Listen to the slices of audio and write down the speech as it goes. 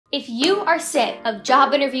If you are sick of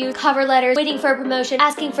job interviews, cover letters, waiting for a promotion,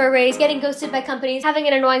 asking for a raise, getting ghosted by companies, having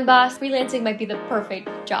an annoying boss, freelancing might be the perfect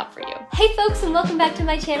job for you. Hey folks, and welcome back to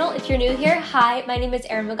my channel. If you're new here, hi, my name is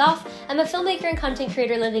Erin McGoff. I'm a filmmaker and content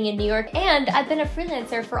creator living in New York, and I've been a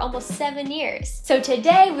freelancer for almost 7 years. So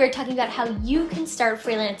today we're talking about how you can start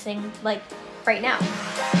freelancing, like, right now.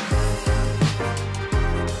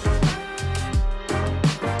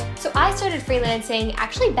 So I started freelancing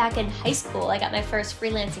actually back in high school. I got my first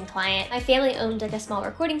freelancing client. My family owned like a small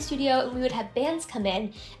recording studio, and we would have bands come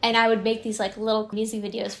in and I would make these like little music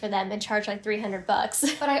videos for them and charge like 300 bucks.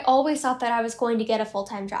 But I always thought that I was going to get a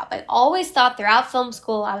full-time job. I always thought throughout film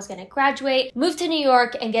school I was going to graduate, move to New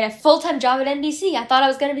York, and get a full-time job at NBC. I thought I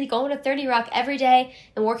was going to be going to 30 Rock every day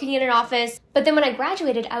and working in an office. But then when I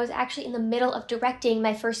graduated, I was actually in the middle of directing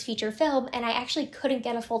my first feature film, and I actually couldn't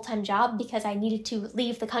get a full-time job because I needed to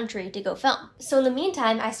leave the country to go film. So in the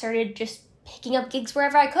meantime, I started just picking up gigs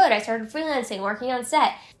wherever I could. I started freelancing, working on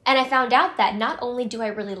set, and I found out that not only do I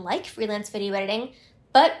really like freelance video editing,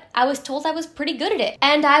 but I was told I was pretty good at it.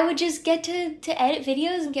 And I would just get to edit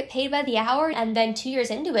videos and get paid by the hour. And then 2 years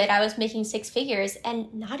into it, I was making 6 figures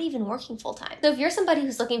and not even working full time. So if you're somebody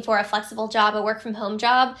who's looking for a flexible job, a work from home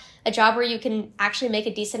job, a job where you can actually make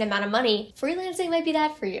a decent amount of money, freelancing might be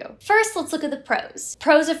that for you. First, let's look at the pros.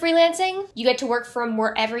 Pros of freelancing: you get to work from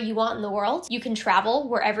wherever you want in the world. You can travel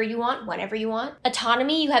wherever you want, whenever you want.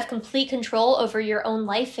 Autonomy: you have complete control over your own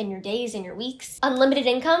life and your days and your weeks. Unlimited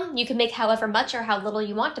income: you can make however much or how little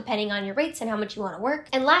you want depending on your rates and how much you want to work.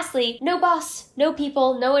 And lastly, no boss, no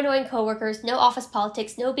people, no annoying coworkers, no office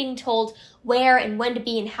politics, no being told where and when to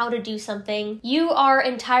be and how to do something. You are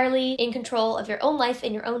entirely in control of your own life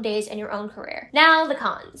and your own days and your own career. Now the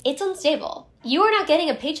cons. It's unstable. You are not getting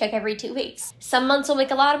a paycheck every 2 weeks. Some months will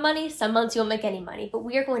make a lot of money, some months you won't make any money, but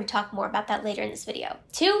we are going to talk more about that later in this video.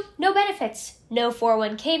 2, no benefits. No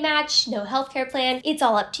 401k match, no healthcare plan, it's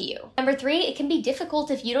all up to you. Number 3, it can be difficult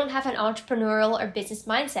if you don't have an entrepreneurial or business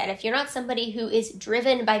mindset. If you're not somebody who is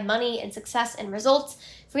driven by money and success and results,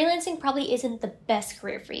 freelancing probably isn't the best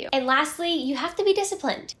career for you. And lastly, you have to be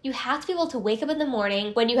disciplined. You have to be able to wake up in the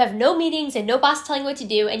morning when you have no meetings and no boss telling you what to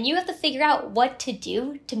do, and you have to figure out what to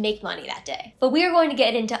do to make money that day. But we are going to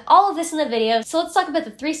get into all of this in the video, so let's talk about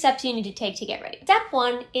the 3 steps you need to take to get ready. Step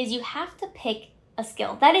 1 is you have to pick a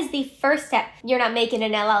skill. That is the first step. You're not making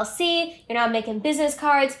an LLC, you're not making business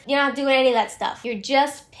cards, you're not doing any of that stuff. You're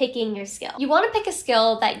just picking your skill. You want to pick a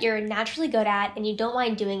skill that you're naturally good at and you don't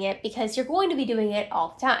mind doing it because you're going to be doing it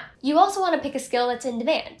all the time. You also want to pick a skill that's in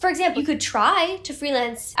demand. For example, you could try to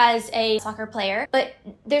freelance as a soccer player, but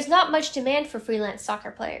there's not much demand for freelance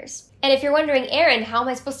soccer players. And if you're wondering, Erin, how am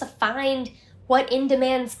I supposed to find what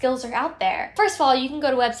in-demand skills are out there? First of all, you can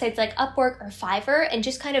go to websites like Upwork or Fiverr and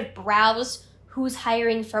just kind of browse who's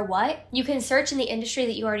hiring for what. You can search in the industry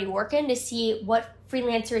that you already work in to see what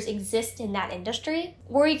freelancers exist in that industry.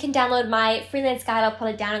 Or you can download my freelance guide, I'll put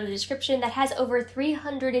it down in the description, that has over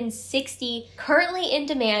 360 currently in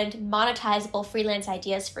demand monetizable freelance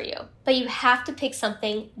ideas for you. But you have to pick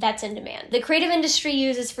something that's in demand. The creative industry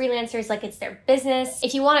uses freelancers like it's their business.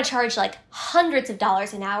 If you want to charge like hundreds of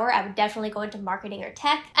dollars an hour, I would definitely go into marketing or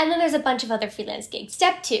tech. And then there's a bunch of other freelance gigs.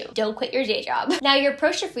 Step 2, don't quit your day job. Now your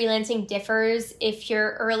approach to freelancing differs if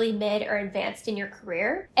you're early, mid, or advanced in your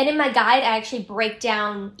career. And in my guide, I actually break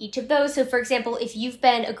down each of those. So for example, if you've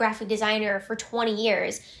been a graphic designer for 20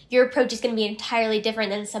 years, your approach is going to be entirely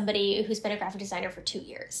different than somebody who's been a graphic designer for 2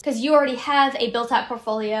 years. Because you already have a built-out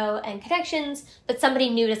portfolio and connections, but somebody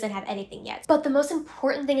new doesn't have anything yet. But the most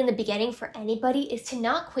important thing in the beginning for anybody is to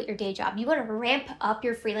not quit your day job. You want to ramp up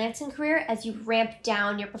your freelancing career as you ramp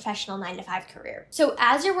down your professional 9-to-5 career. So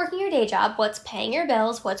as you're working your day job, what's paying your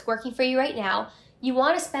bills, what's working for you right now, you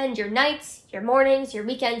want to spend your nights, your mornings, your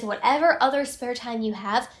weekends, whatever other spare time you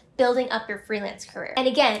have building up your freelance career. And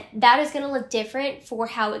again, that is going to look different for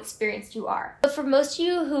how experienced you are. But for most of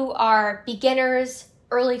you who are beginners,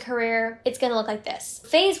 early career, it's gonna look like this.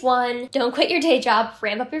 Phase 1, don't quit your day job,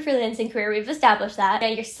 ramp up your freelancing career, we've established that. Now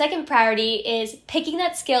your second priority is picking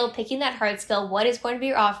that skill, picking that hard skill, what is going to be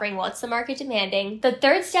your offering, what's the market demanding. The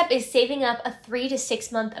third step is saving up a 3 to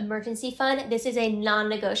 6 month emergency fund. This is a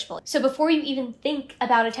non-negotiable. So before you even think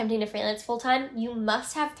about attempting to freelance full-time, you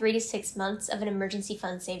must have 3 to 6 months of an emergency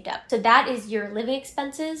fund saved up. So that is your living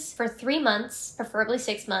expenses for 3 months, preferably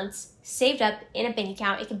 6 months, saved up in a bank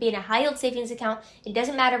account. It can be in a high-yield savings account. It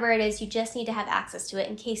doesn't matter where it is. You just need to have access to it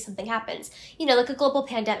in case something happens. You know, like a global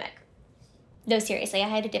pandemic. No, seriously, I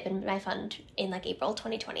had to dip in my fund in like April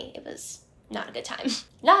 2020. It was not a good time.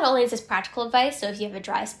 Not only is this practical advice, so if you have a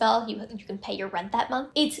dry spell, you can pay your rent that month,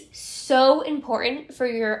 it's so important for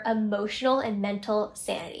your emotional and mental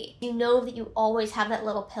sanity. You know that you always have that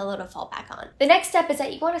little pillow to fall back on. The next step is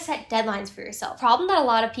that you want to set deadlines for yourself. Problem that a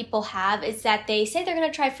lot of people have is that they say they're going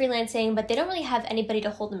to try freelancing, but they don't really have anybody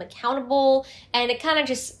to hold them accountable, and it kind of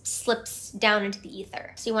just slips down into the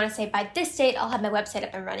ether. So you want to say, by this date, I'll have my website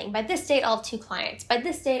up and running. By this date, I'll have 2 clients. By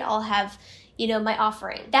this date, I'll have my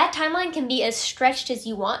offering. That timeline can be as stretched as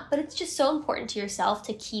you want, but it's just so important to yourself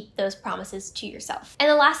to keep those promises to yourself. And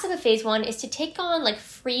the last step of phase 1 is to take on like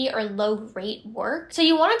free or low rate work. So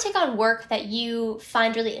you want to take on work that you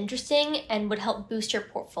find really interesting and would help boost your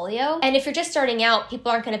portfolio. And if you're just starting out,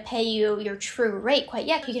 people aren't going to pay you your true rate quite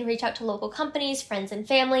yet. You can reach out to local companies, friends and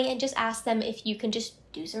family, and just ask them if you can just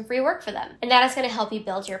do some free work for them. And that is going to help you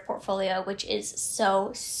build your portfolio, which is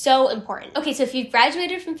so important. Okay, so if you've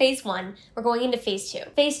graduated from phase 1, we're going into phase 2.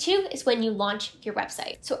 Phase 2 is when you launch your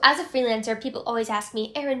website. So as a freelancer, people always ask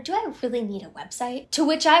me, Erin, do I really need a website? To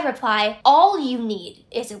which I reply, all you need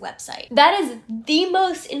is a website. That is the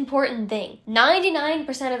most important thing.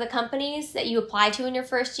 99% of the companies that you apply to in your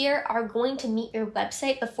first year are going to meet your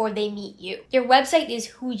website before they meet you. Your website is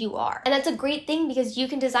who you are. And that's a great thing because you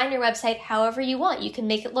can design your website however you want. You can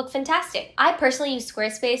make it look fantastic. I personally use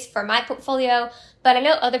Squarespace for my portfolio, but I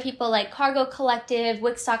know other people like Cargo Collective,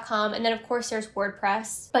 Wix.com, and then of course there's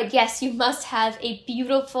WordPress. But yes, you must have a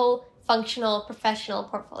beautiful, functional, professional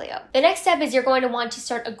portfolio. The next step is you're going to want to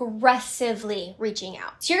start aggressively reaching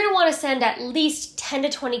out. So you're going to want to send at least 10 to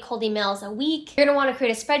 20 cold emails a week. You're going to want to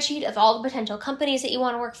create a spreadsheet of all the potential companies that you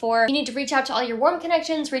want to work for. You need to reach out to all your warm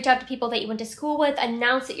connections, reach out to people that you went to school with,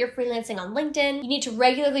 announce that you're freelancing on LinkedIn. You need to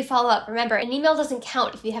regularly follow up. Remember, an email doesn't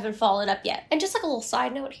count if you haven't followed up yet. And just like a little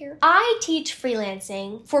side note here, I teach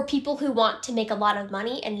freelancing for people who want to make a lot of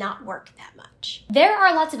money and not work that much. There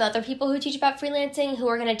are lots of other people who teach about freelancing who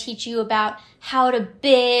are going to teach you about how to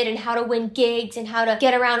bid and how to win gigs and how to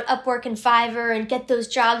get around Upwork and Fiverr and get those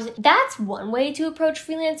jobs. That's one way to approach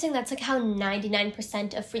freelancing. That's like how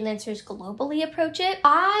 99% of freelancers globally approach it.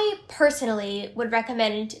 I personally would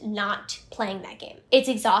recommend not playing that game. It's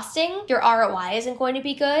exhausting, your ROI isn't going to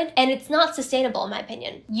be good, and it's not sustainable in my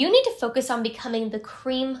opinion. You need to focus on becoming the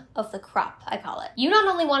cream of the crop, I call it. You not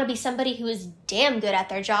only want to be somebody who is damn good at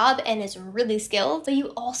their job and is really skilled, but you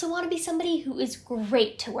also want to be somebody who is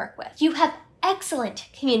great to work with. You have excellent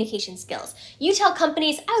communication skills. You tell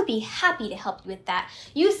companies, I would be happy to help you with that.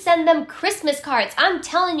 You send them Christmas cards. I'm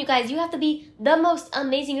telling you guys, you have to be the most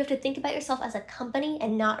amazing. You have to think about yourself as a company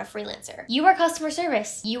and not a freelancer. You are customer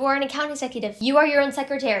service. You are an account executive. You are your own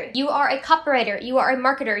secretary. You are a copywriter. You are a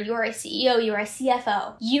marketer. You are a CEO. You are a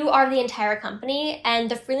CFO. You are the entire company,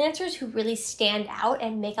 and the freelancers who really stand out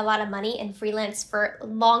and make a lot of money and freelance for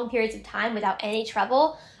long periods of time without any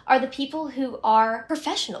trouble are the people who are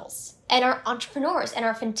professionals and are entrepreneurs and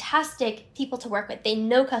are fantastic people to work with. They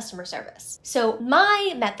know customer service. So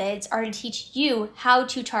my methods are to teach you how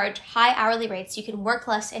to charge high hourly rates so you can work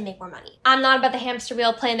less and make more money. I'm not about the hamster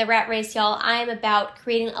wheel playing the rat race, y'all. I am about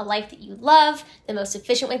creating a life that you love the most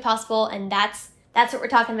efficient way possible, and that's what we're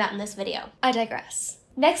talking about in this video. I digress.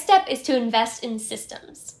 Next step is to invest in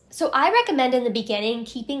systems. So I recommend in the beginning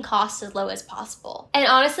keeping costs as low as possible. And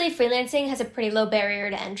honestly, freelancing has a pretty low barrier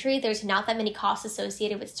to entry. There's not that many costs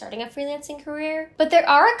associated with starting a freelancing career. But there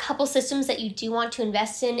are a couple systems that you do want to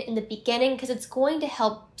invest in the beginning because it's going to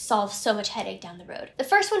help solve so much headache down the road. The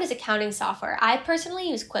first one is accounting software. I personally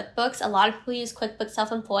use QuickBooks. A lot of people use QuickBooks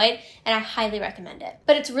Self-Employed, and I highly recommend it.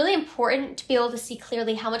 But it's really important to be able to see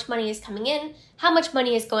clearly how much money is coming in, how much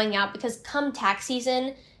money is going out, because come tax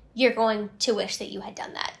season, you're going to wish that you had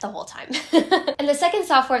done that the whole time. And the second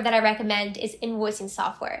software that I recommend is invoicing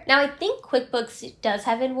software. Now, I think QuickBooks does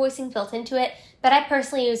have invoicing built into it, but I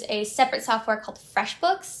personally use a separate software called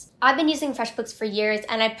FreshBooks. I've been using FreshBooks for years,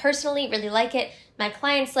 and I personally really like it. My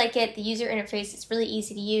clients like it. The user interface is really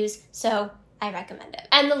easy to use, so I recommend it.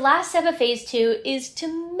 And the last step of phase 2 is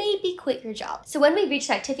to maybe quit your job. So when we reach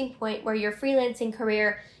that tipping point where your freelancing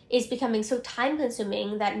career is becoming so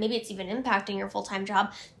time-consuming that maybe it's even impacting your full-time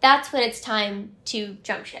job, that's when it's time to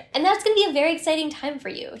jump ship. And that's gonna be a very exciting time for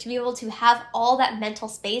you, to be able to have all that mental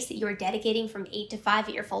space that you were dedicating from 8 to 5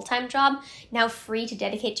 at your full-time job now free to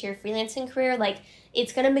dedicate to your freelancing career. Like,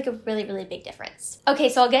 it's gonna make a really, really big difference. Okay,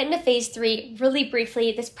 so I'll get into phase 3 really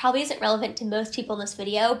briefly. This probably isn't relevant to most people in this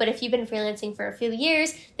video, but if you've been freelancing for a few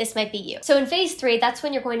years, this might be you. So in phase 3, that's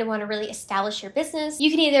when you're going to want to really establish your business. You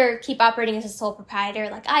can either keep operating as a sole proprietor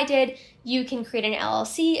like I did, you can create an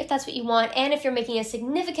LLC if that's what you want, and if you're making a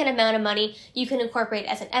significant amount of money, you can incorporate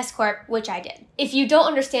as an S-Corp, which I did. If you don't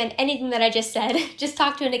understand anything that I just said, just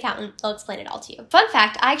talk to an accountant, they'll explain it all to you. Fun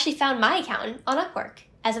fact, I actually found my accountant on Upwork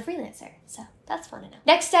as a freelancer, so that's fun to know.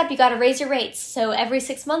 Next step, you gotta raise your rates. So every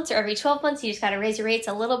 6 months or every 12 months, you just gotta raise your rates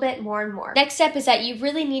a little bit more and more. Next step is that you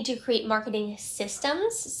really need to create marketing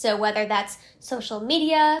systems. So whether that's social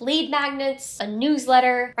media, lead magnets, a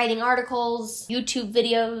newsletter, writing articles, YouTube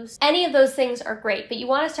videos, any of those things are great, but you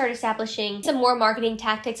wanna start establishing some more marketing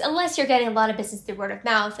tactics unless you're getting a lot of business through word of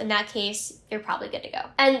mouth. In that case, you're probably good to go.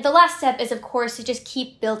 And the last step is, of course, to just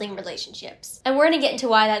keep building relationships. And we're gonna get into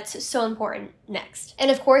why that's so important next.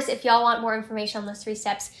 And of course, if y'all want more information on those 3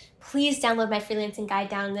 steps, please download my freelancing guide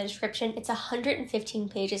down in the description. It's 115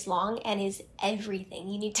 pages long and is everything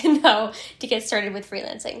you need to know to get started with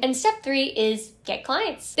freelancing. And step 3 is get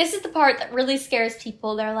clients. This is the part that really scares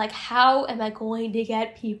people. They're like, how am I going to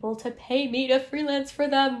get people to pay me to freelance for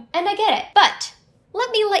them? And I get it, but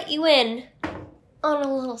let me let you in on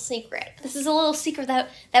a little secret. This is a little secret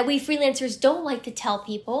that we freelancers don't like to tell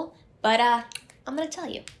people, but I'm gonna tell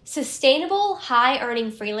you. Sustainable,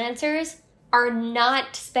 high-earning freelancers are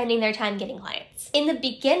not spending their time getting clients. In the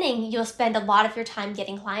beginning, you'll spend a lot of your time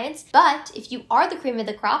getting clients, but if you are the cream of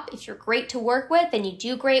the crop, if you're great to work with and you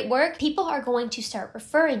do great work, people are going to start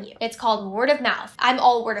referring you. It's called word of mouth. I'm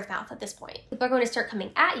all word of mouth at this point. People are going to start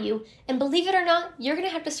coming at you, and believe it or not, you're gonna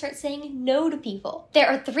have to start saying no to people. There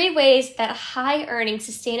are 3 ways that high-earning,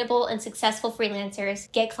 sustainable, and successful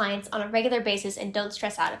freelancers get clients on a regular basis and don't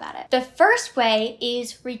stress out about it. The first way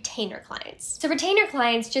is retainer clients. So retainer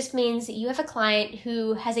clients just means you have a client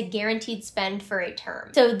who has a guaranteed spend for a term.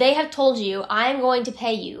 So they have told you, I'm going to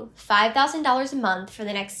pay you $5,000 a month for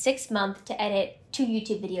the next 6 months to edit 2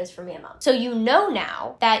 YouTube videos for me a month. So you know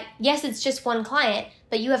now that, yes, it's just one client,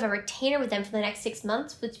 but you have a retainer with them for the next 6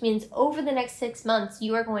 months, which means over the next 6 months,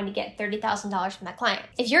 you are going to get $30,000 from that client.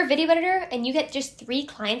 If you're a video editor and you get just 3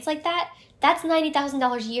 clients like that, that's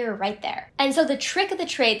 $90,000 a year right there. And so the trick of the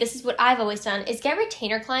trade, this is what I've always done, is get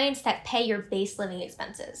retainer clients that pay your base living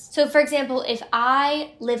expenses. So for example, if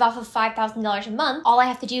I live off of $5,000 a month, all I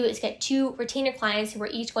have to do is get 2 retainer clients who are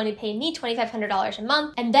each going to pay me $2,500 a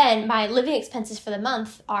month, and then my living expenses for the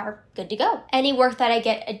month are good to go. Any work that I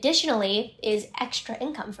get additionally is extra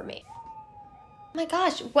income for me. Oh my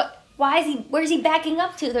gosh, where's he backing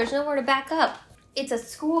up to? There's nowhere to back up. It's a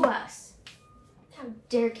school bus. How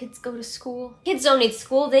dare kids go to school? Kids don't need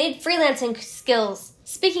school, they need freelancing skills.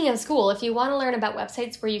 Speaking of school, if you want to learn about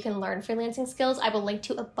websites where you can learn freelancing skills, I will link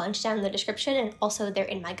to a bunch down in the description, and also they're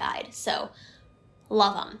in my guide, so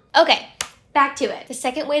love them. Okay, back to it. The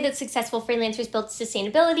second way that successful freelancers build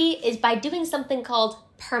sustainability is by doing something called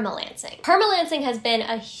permalancing. Permalancing has been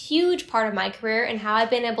a huge part of my career and how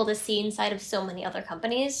I've been able to see inside of so many other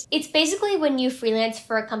companies. It's basically when you freelance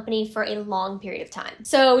for a company for a long period of time.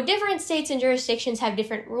 So different states and jurisdictions have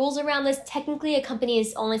different rules around this. Technically, a company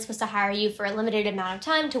is only supposed to hire you for a limited amount of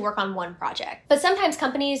time to work on one project. But sometimes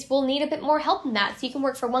companies will need a bit more help than that. So you can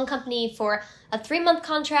work for one company for a 3-month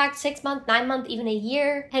contract, 6-month, 9-month, even a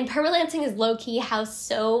year. And permalancing is low-key how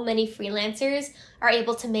so many freelancers are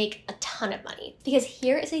able to make a ton of money. Because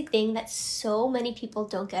here is a thing that so many people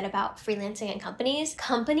don't get about freelancing and companies.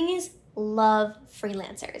 Companies love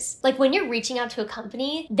freelancers. Like when you're reaching out to a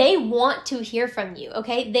company, they want to hear from you,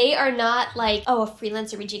 okay? They are not like, oh, a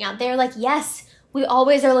freelancer reaching out. They're like, yes, we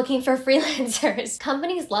always are looking for freelancers.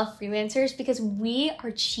 Companies love freelancers because we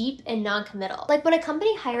are cheap and non-committal. Like when a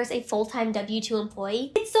company hires a full-time W-2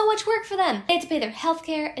 employee, it's so much work for them. They have to pay their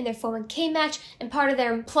healthcare and their 401k match and part of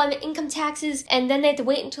their employment income taxes, and then they have to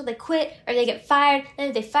wait until they quit or they get fired. Then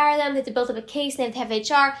if they fire them, they have to build up a case, and they have to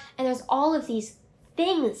have HR, and there's all of these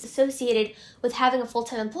things associated with having a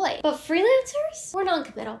full-time employee. But freelancers, we're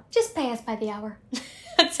non-committal. Just pay us by the hour.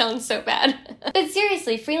 That sounds so bad. But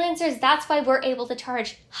seriously, freelancers, that's why we're able to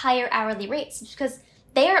charge higher hourly rates, because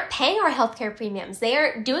they aren't paying our healthcare premiums. They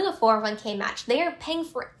aren't doing a 401k match. They aren't paying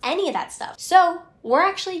for any of that stuff. So we're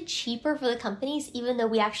actually cheaper for the companies, even though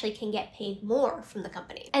we actually can get paid more from the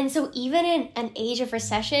company. And so even in an age of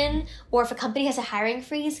recession, or if a company has a hiring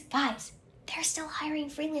freeze, guys, they're still hiring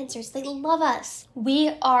freelancers. They love us.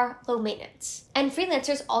 We are low maintenance. And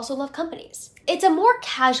freelancers also love companies. It's a more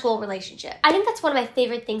casual relationship. I think that's one of my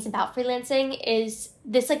favorite things about freelancing is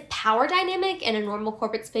this like power dynamic in a normal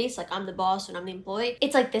corporate space, like I'm the boss and I'm the employee.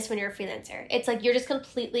 It's like this when you're a freelancer. It's like you're just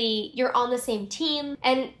completely, you're on the same team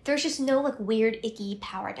and there's just no like weird, icky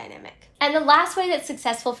power dynamic. And the last way that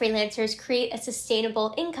successful freelancers create a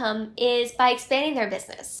sustainable income is by expanding their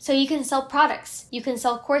business. So you can sell products, you can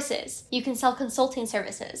sell courses, you can sell consulting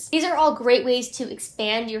services. These are all great ways to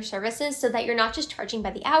expand your services so that you're not just charging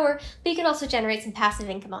by the hour, but you can also generate some passive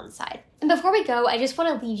income on the side. And before we go, I just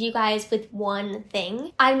want to leave you guys with one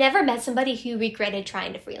thing. I've never met somebody who regretted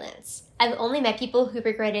trying to freelance. I've only met people who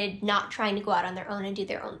regretted not trying to go out on their own and do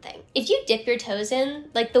their own thing. If you dip your toes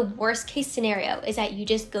in, like the worst case scenario is that you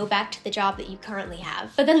just go back to the job that you currently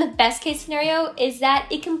have. But then the best case scenario is that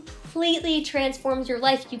it completely transforms your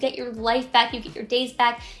life. You get your life back, you get your days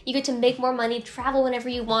back, you get to make more money, travel whenever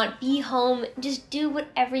you want, be home, just do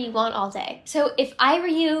whatever you want all day. So if I were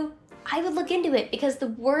you, I would look into it because the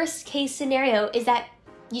worst case scenario is that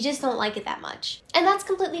you just don't like it that much. And that's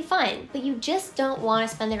completely fine, but you just don't want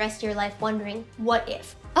to spend the rest of your life wondering, what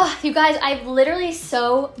if? Oh, you guys, I've literally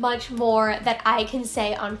so much more that I can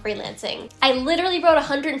say on freelancing. I literally wrote a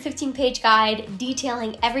 115-page guide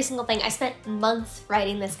detailing every single thing. I spent months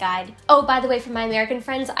writing this guide. Oh, by the way, for my American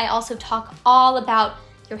friends, I also talk all about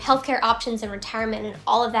your healthcare options and retirement and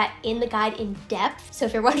all of that in the guide in depth. So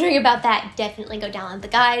if you're wondering about that, definitely go download the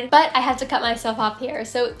guide. But I have to cut myself off here.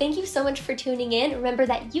 So thank you so much for tuning in. Remember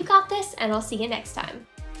that you got this, and I'll see you next time.